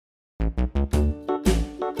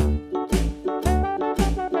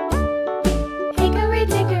Hickory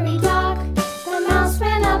dickory dock, the mouse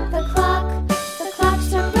ran up the clock. The clock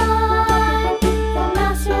struck one, the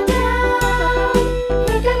mouse ran down.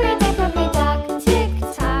 Hickory dickory dock, tick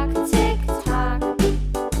tock, tick tock.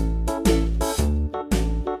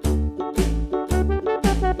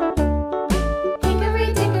 Hickory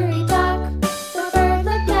dickory dock, the bird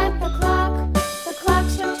looked at the clock. The clock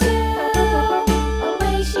struck two,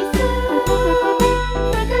 away she flew.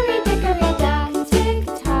 Hickory dickory dock, tick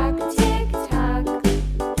tock, tick tock.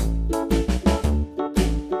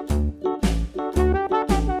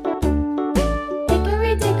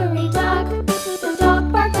 Hickory dickory dock, the dog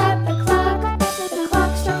barked at the clock. The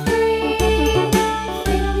clock struck three,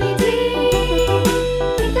 fiddly-dee.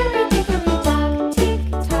 Hickory dickory dock, tick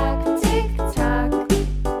tock, tick tock.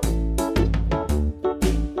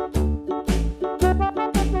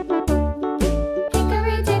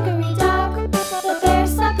 Hickory dickory dock, the bear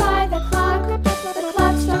sat by the clock. The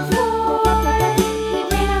clock struck four, he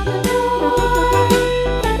ran out the door.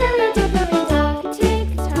 Hickory dickory dock, tick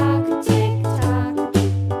tock, tick tock.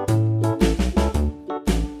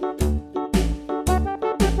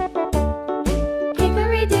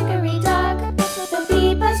 Hickory dickory dock, the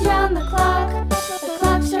bee buzzed round the clock. The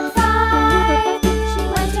clock struck five, she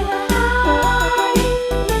went to her hive.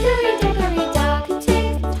 Hickory dickory dock, tick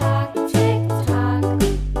tock, tick tock.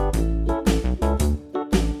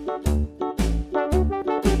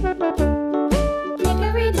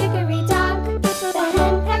 Hickory dickory dock, the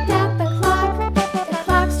hen pecked at the clock. The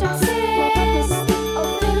clock struck six, oh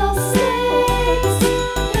fiddlesticks.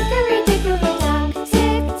 Hickory dickory dock,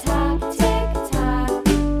 tick tock, tick tock.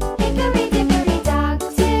 Hickory dickory dock,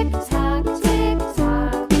 tick tock, tick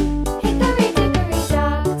tock. Hickory dickory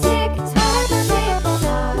dock, tick tock, tick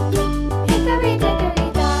tock. Hickory dickory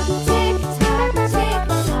dock, tick tock, tick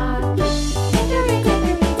tock. Hickory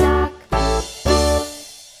dickory dock.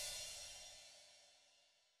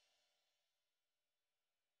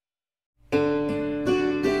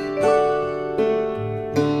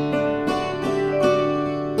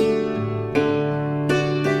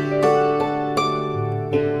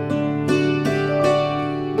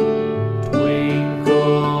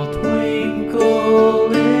 Twinkle, twinkle,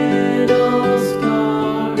 little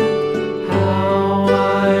star, how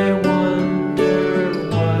I wonder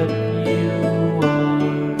what you are.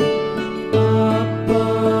 Up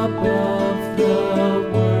above the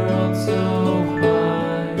world so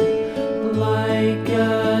high, like a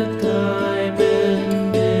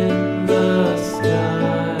diamond in the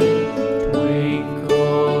sky.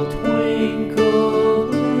 Twinkle, twinkle,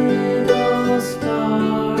 little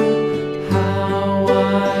star, how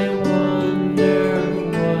I wonder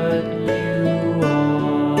what you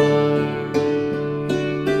are.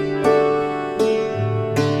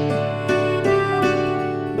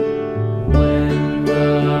 When the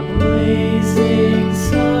blazing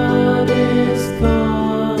sun is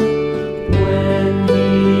gone, when he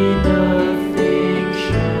nothing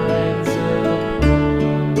shines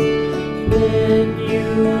upon, then you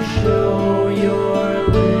show your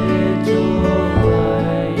little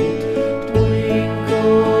light.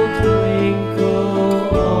 Twinkle, twinkle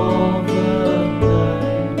all the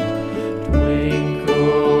night.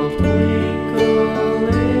 Twinkle, twinkle,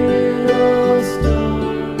 little star,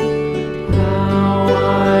 how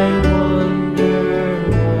I wonder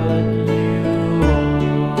what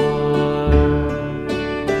you are.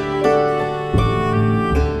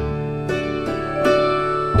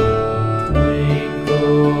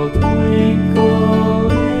 Twinkle, twinkle,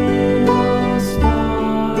 little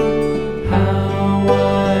star, how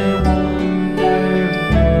I wonder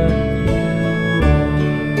what you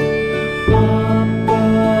are. Up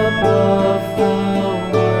above the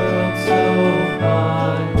world so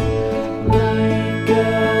high, like a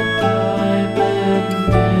diamond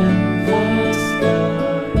in the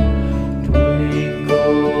sky.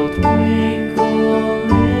 Twinkle, twinkle,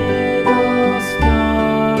 little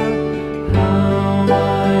star, how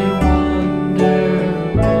I wonder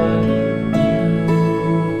what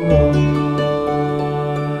you are.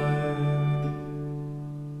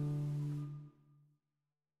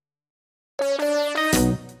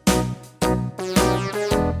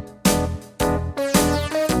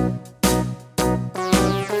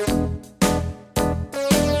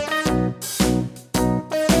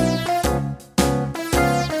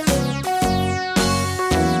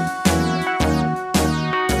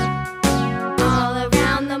 All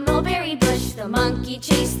around the mulberry bush, the monkey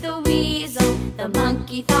chased the weasel. The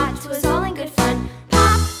monkey thought 'twas all in good fun.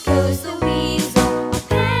 Pop goes the weasel. A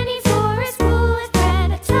penny for a spool of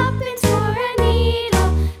thread, a tuppence for a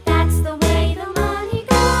needle. That's the way the money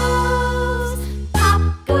goes.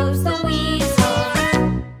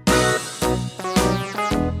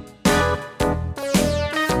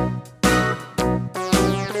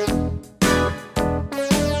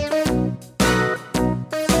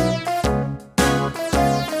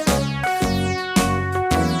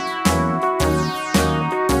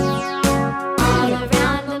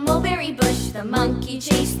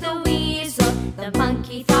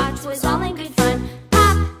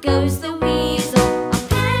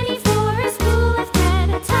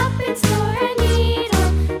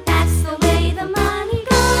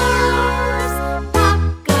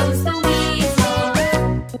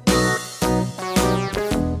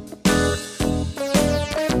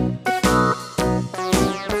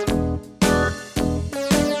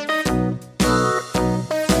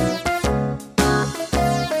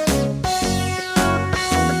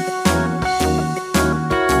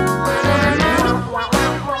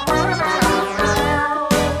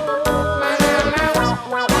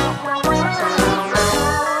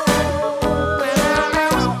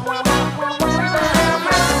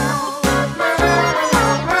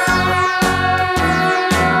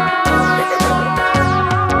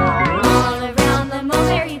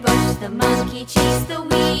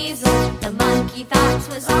 he thought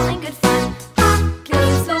 'twas all in good fun. Pop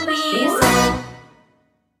goes the weasel.